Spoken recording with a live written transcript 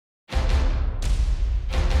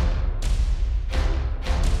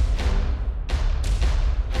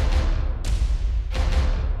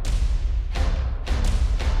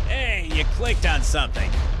clicked on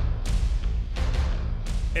something.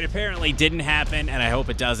 It apparently didn't happen, and I hope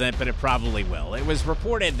it doesn't, but it probably will. It was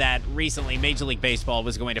reported that recently Major League Baseball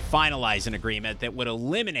was going to finalize an agreement that would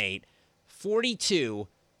eliminate 42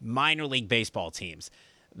 minor league baseball teams.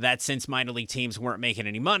 That since minor league teams weren't making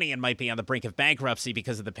any money and might be on the brink of bankruptcy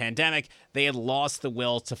because of the pandemic, they had lost the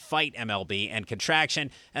will to fight MLB and contraction,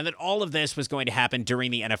 and that all of this was going to happen during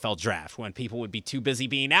the NFL draft, when people would be too busy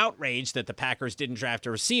being outraged that the Packers didn't draft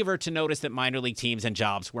a receiver to notice that minor league teams and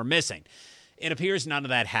jobs were missing. It appears none of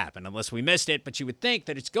that happened, unless we missed it, but you would think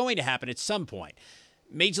that it's going to happen at some point.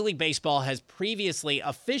 Major League Baseball has previously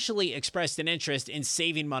officially expressed an interest in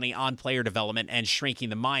saving money on player development and shrinking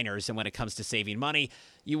the minors, and when it comes to saving money,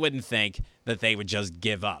 you wouldn't think that they would just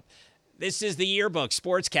give up. This is the Yearbook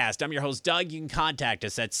Sportscast. I'm your host, Doug. You can contact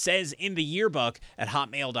us at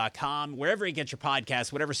saysintheyearbook@hotmail.com. Wherever you get your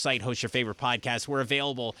podcasts, whatever site hosts your favorite podcasts, we're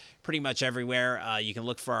available pretty much everywhere. You can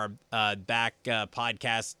look for our back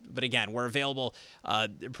podcast. But again, we're available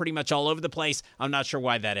pretty much all over the place. I'm not sure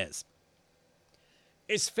why that is.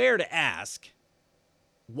 It's fair to ask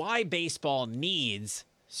why baseball needs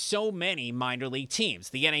so many minor league teams.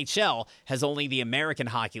 The NHL has only the American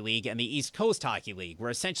Hockey League and the East Coast Hockey League, where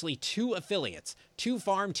essentially two affiliates, two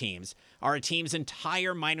farm teams, are a team's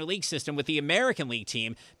entire minor league system, with the American League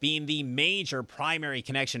team being the major primary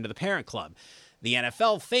connection to the parent club. The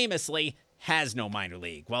NFL famously has no minor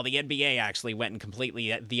league, while the NBA actually went in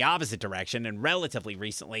completely the opposite direction and relatively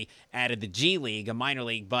recently added the G League, a minor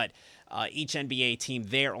league, but each NBA team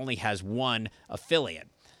there only has one affiliate.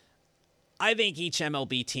 I think each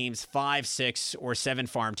MLB team's 5, 6, or 7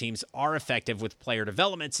 farm teams are effective with player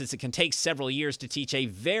development, since it can take several years to teach a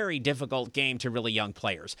very difficult game to really young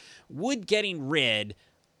players. Would getting rid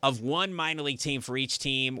of one minor league team for each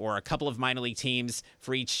team, or a couple of minor league teams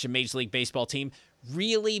for each Major League Baseball team,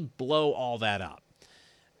 really blow all that up?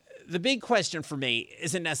 The big question for me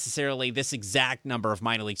isn't necessarily this exact number of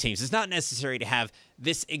minor league teams. It's not necessary to have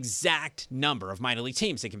this exact number of minor league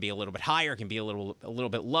teams. It can be a little bit higher, it can be a little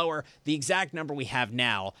bit lower. The exact number we have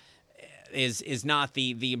now is not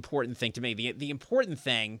the important thing to me. The important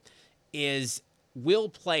thing is, will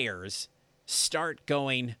players start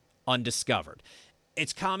going undiscovered?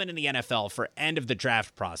 It's common in the NFL for end of the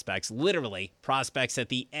draft prospects, literally prospects at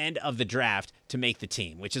the end of the draft, to make the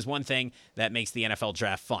team, which is one thing that makes the NFL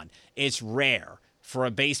draft fun. It's rare for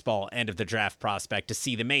a baseball end of the draft prospect to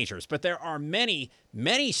see the majors, but there are many,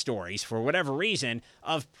 many stories, for whatever reason,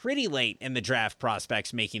 of pretty late in the draft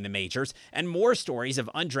prospects making the majors, and more stories of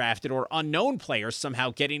undrafted or unknown players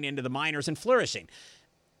somehow getting into the minors and flourishing.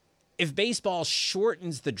 If baseball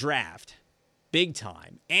shortens the draft big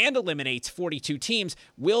time and eliminates 42 teams,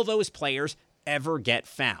 will those players ever get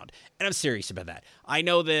found? And I'm serious about that. I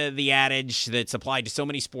know the adage that's applied to so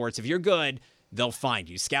many sports: if you're good, they'll find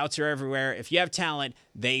you. Scouts are everywhere. If you have talent,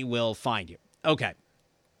 they will find you. Okay,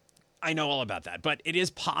 I know all about that, but it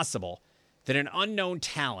is possible that an unknown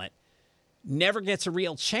talent never gets a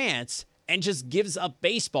real chance and just gives up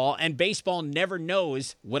baseball, and baseball never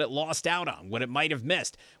knows what it lost out on, what it might have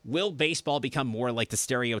missed. Will baseball become more like the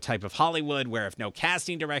stereotype of Hollywood, where if no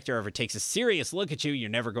casting director ever takes a serious look at you, you're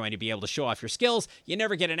never going to be able to show off your skills, you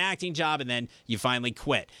never get an acting job, and then you finally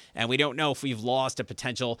quit? And we don't know if we've lost a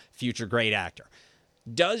potential future great actor.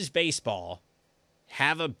 Does baseball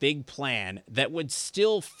have a big plan that would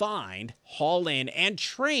still find, haul in, and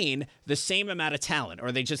train the same amount of talent? Or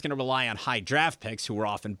are they just going to rely on high draft picks, who are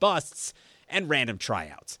often busts, and random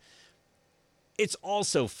tryouts? It's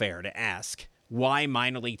also fair to ask why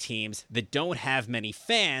minor league teams that don't have many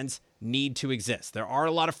fans need to exist. There are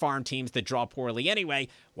a lot of farm teams that draw poorly anyway.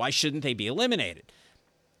 Why shouldn't they be eliminated?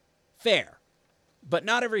 Fair. But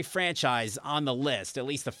not every franchise on the list, at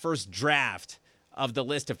least the first draft of the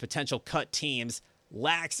list of potential cut teams,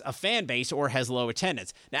 lacks a fan base or has low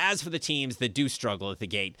attendance. Now, as for the teams that do struggle at the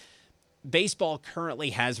gate, baseball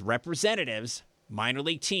currently has representatives, minor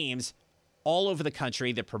league teams, all over the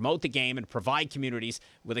country that promote the game and provide communities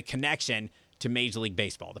with a connection to Major League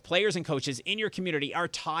Baseball. The players and coaches in your community are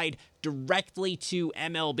tied directly to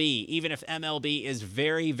MLB, even if MLB is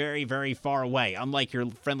very, very, very far away, unlike your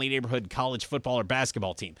friendly neighborhood college football or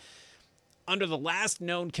basketball team. Under the last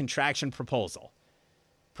known contraction proposal,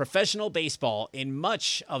 professional baseball in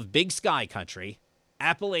much of Big Sky Country,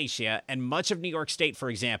 Appalachia, and much of New York State, for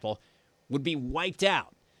example, would be wiped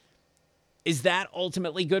out. Is that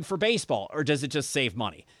ultimately good for baseball, or does it just save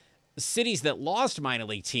money? Cities that lost minor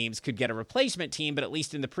league teams could get a replacement team, but at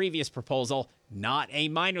least in the previous proposal, not a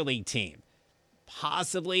minor league team.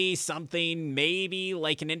 Possibly something maybe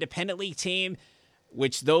like an independent league team,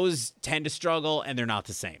 which those tend to struggle, and they're not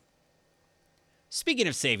the same. Speaking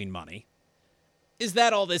of saving money, is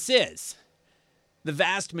that all this is? The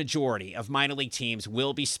vast majority of minor league teams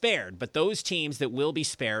will be spared, but those teams that will be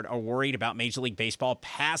spared are worried about Major League Baseball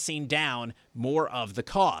passing down more of the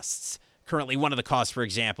costs. Currently, one of the costs, for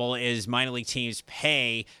example, is minor league teams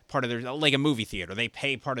pay part of their, like a movie theater, they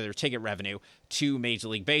pay part of their ticket revenue to Major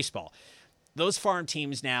League Baseball. Those farm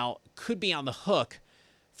teams now could be on the hook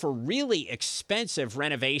for really expensive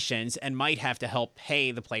renovations and might have to help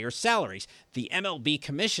pay the players' salaries. The MLB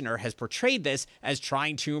commissioner has portrayed this as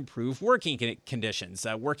trying to improve working conditions.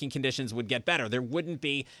 Working conditions would get better. There wouldn't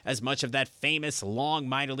be as much of that famous long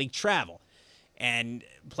minor league travel, and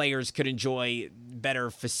players could enjoy better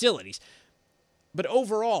facilities. But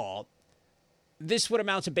overall, this would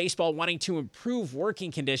amount to baseball wanting to improve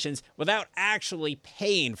working conditions without actually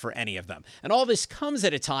paying for any of them. And all this comes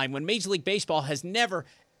at a time when Major League Baseball has never,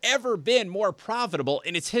 ever been more profitable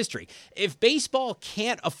in its history. If baseball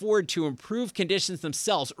can't afford to improve conditions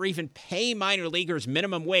themselves or even pay minor leaguers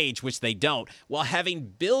minimum wage, which they don't, while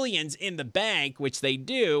having billions in the bank, which they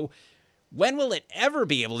do, when will it ever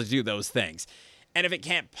be able to do those things? And if it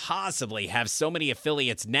can't possibly have so many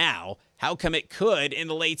affiliates now, how come it could in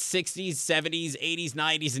the late 60s, 70s, 80s,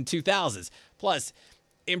 90s, and 2000s? Plus,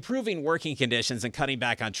 improving working conditions and cutting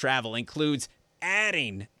back on travel includes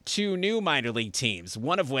adding 2 new minor league teams,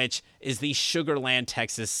 one of which is the Sugar Land,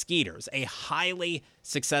 Texas Skeeters, a highly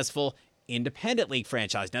successful independent league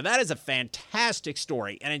franchise. Now, that is a fantastic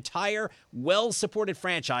story, an entire well-supported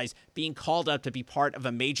franchise being called up to be part of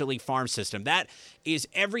a major league farm system. That is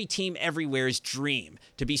every team everywhere's dream,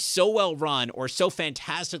 to be so well-run or so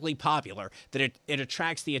fantastically popular that it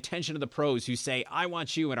attracts the attention of the pros who say, I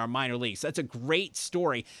want you in our minor leagues. That's a great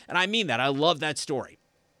story, and I mean that. I love that story.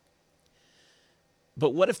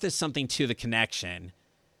 But what if there's something to the connection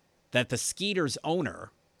that the Skeeters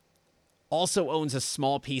owner also owns a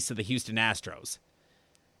small piece of the Houston Astros?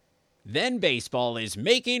 Then baseball is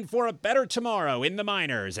making for a better tomorrow in the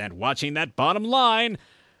minors and watching that bottom line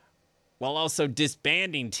while also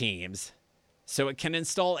disbanding teams so it can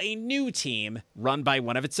install a new team run by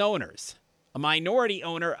one of its owners, a minority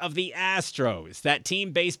owner of the Astros. That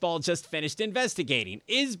team baseball just finished investigating.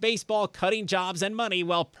 Is baseball cutting jobs and money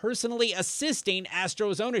while personally assisting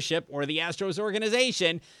Astros ownership or the Astros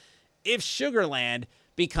organization if Sugar Land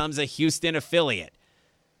becomes a Houston affiliate?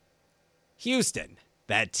 Houston,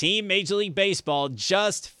 that team Major League Baseball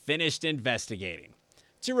just finished investigating.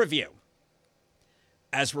 To review,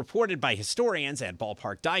 as reported by historians and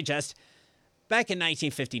Ballpark Digest, back in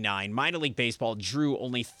 1959, minor league baseball drew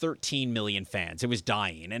only 13 million fans. It was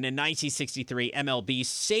dying. And in 1963, MLB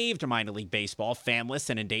saved minor league baseball, fanless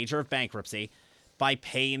and in danger of bankruptcy, by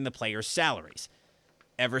paying the players' salaries.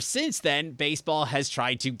 Ever since then, baseball has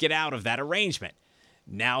tried to get out of that arrangement.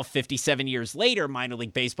 Now, 57 years later, minor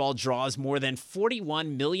league baseball draws more than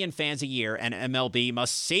 41 million fans a year, and MLB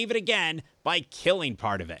must save it again by killing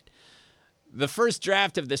part of it. The first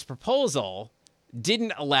draft of this proposal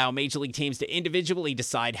didn't allow major league teams to individually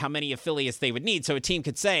decide how many affiliates they would need. So a team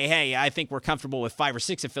could say, hey, I think we're comfortable with 5 or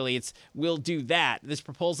 6 affiliates. We'll do that. This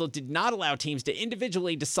proposal did not allow teams to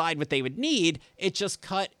individually decide what they would need. It just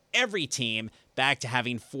cut every team back to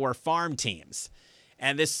having 4 farm teams.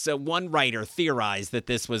 And this one writer theorized that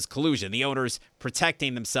this was collusion, the owners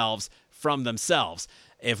protecting themselves from themselves.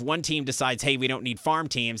 If one team decides, hey, we don't need farm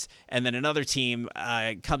teams, and then another team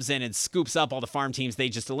comes in and scoops up all the farm teams they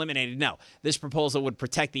just eliminated, no. This proposal would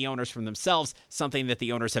protect the owners from themselves, something that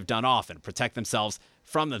the owners have done often, protect themselves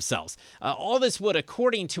from themselves. All this would,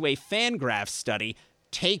 according to a Fangraphs study,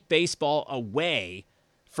 take baseball away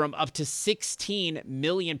from up to 16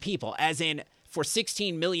 million people, as in, for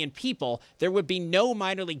 16 million people, there would be no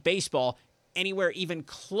minor league baseball anywhere even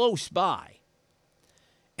close by.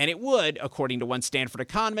 And it would, according to one Stanford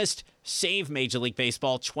economist, save Major League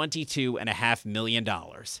Baseball $22.5 million,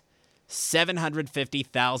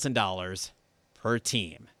 $750,000 per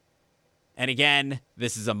team. And again,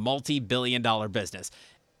 this is a multi-billion-dollar business.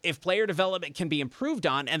 If player development can be improved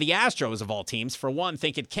on, and the Astros of all teams, for one,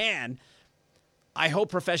 think it can, I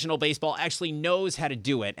hope professional baseball actually knows how to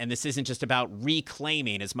do it, and this isn't just about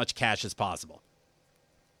reclaiming as much cash as possible.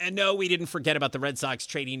 And no, we didn't forget about the Red Sox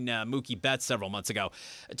trading Mookie Betts several months ago.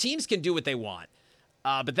 Teams can do what they want,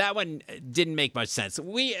 but that one didn't make much sense.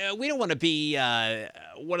 We don't want to be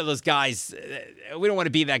one of those guys. We don't want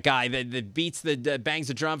to be that guy that bangs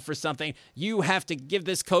the drum for something. You have to give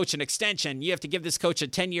this coach an extension. You have to give this coach a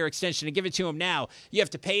 10-year extension and give it to him now. You have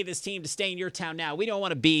to pay this team to stay in your town now. We don't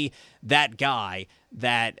want to be that guy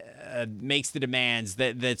that makes the demands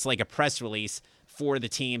that's like a press release for the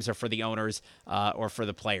teams or for the owners or for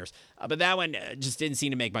the players. But that one just didn't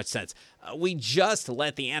seem to make much sense. We just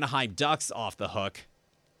let the Anaheim Ducks off the hook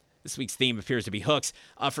This week's theme appears to be hooks.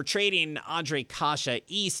 For trading Ondrej Kase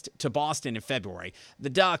east to Boston in February. The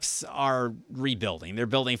Ducks are rebuilding. They're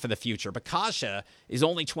building for the future. But Kase is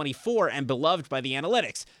only 24 and beloved by the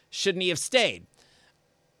analytics. Shouldn't he have stayed?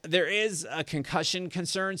 There is a concussion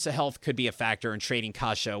concern, so health could be a factor in trading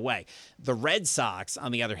Kase away. The Red Sox,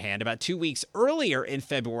 on the other hand, about 2 weeks earlier in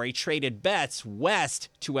February, traded Betts west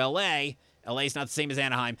to L.A. L.A.'s not the same as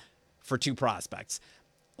Anaheim, for 2 prospects.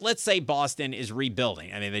 Let's say Boston is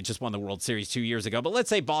rebuilding. I mean, they just won the World Series 2 years ago, but let's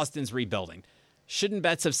say Boston's rebuilding. Shouldn't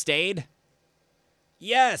Betts have stayed?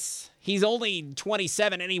 Yes. He's only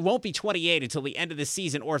 27, and he won't be 28 until the end of the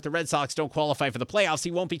season, or if the Red Sox don't qualify for the playoffs, he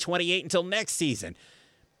won't be 28 until next season.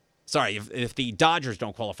 Sorry, if the Dodgers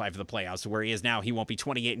don't qualify for the playoffs, where he is now, he won't be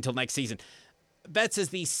 28 until next season. Betts is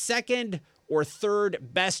the second or third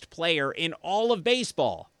best player in all of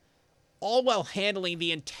baseball, all while handling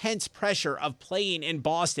the intense pressure of playing in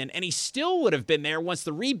Boston, and he still would have been there once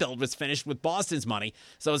the rebuild was finished with Boston's money.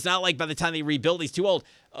 So it's not like by the time they rebuild, he's too old.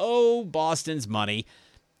 Oh, Boston's money.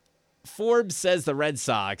 Forbes says the Red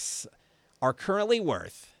Sox are currently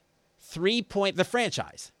worth the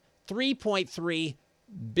franchise, $3.3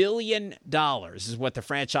 billion is what the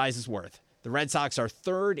franchise is worth. The Red Sox are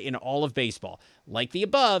third in all of baseball. Like the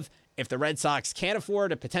above, if the Red Sox can't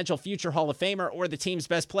afford a potential future Hall of Famer or the team's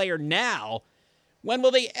best player now, when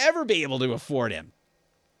will they ever be able to afford him?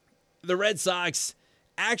 The Red Sox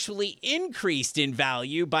actually increased in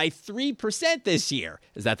value by 3% this year.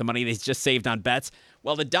 Is that the money they just saved on Betts?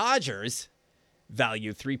 Well, the Dodgers,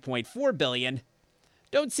 valued $3.4 billion,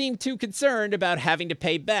 don't seem too concerned about having to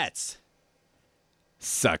pay Betts.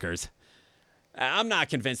 Suckers. I'm not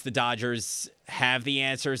convinced the Dodgers have the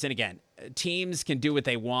answers. And again, teams can do what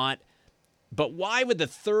they want. But why would the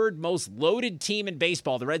third most loaded team in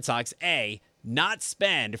baseball, the Red Sox, A, not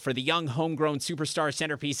spend for the young homegrown superstar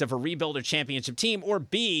centerpiece of a rebuild or championship team, or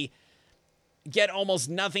B, get almost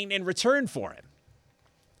nothing in return for him?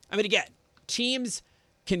 I mean, again, teams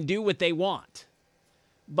can do what they want.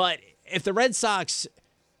 But if the Red Sox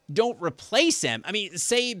don't replace him, I mean,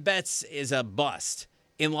 say Betts is a bust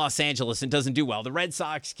in Los Angeles and doesn't do well, the Red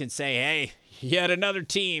Sox can say, hey, yet another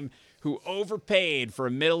team who overpaid for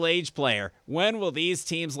a middle-aged player. When will these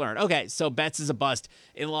teams learn? Okay, so Betts is a bust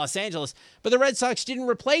in Los Angeles, but the Red Sox didn't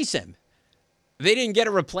replace him. They didn't get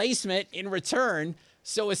a replacement in return,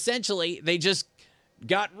 so essentially they just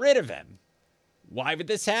got rid of him. Why would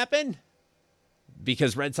this happen?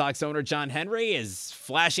 Because Red Sox owner John Henry is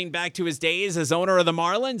flashing back to his days as owner of the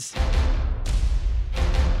Marlins?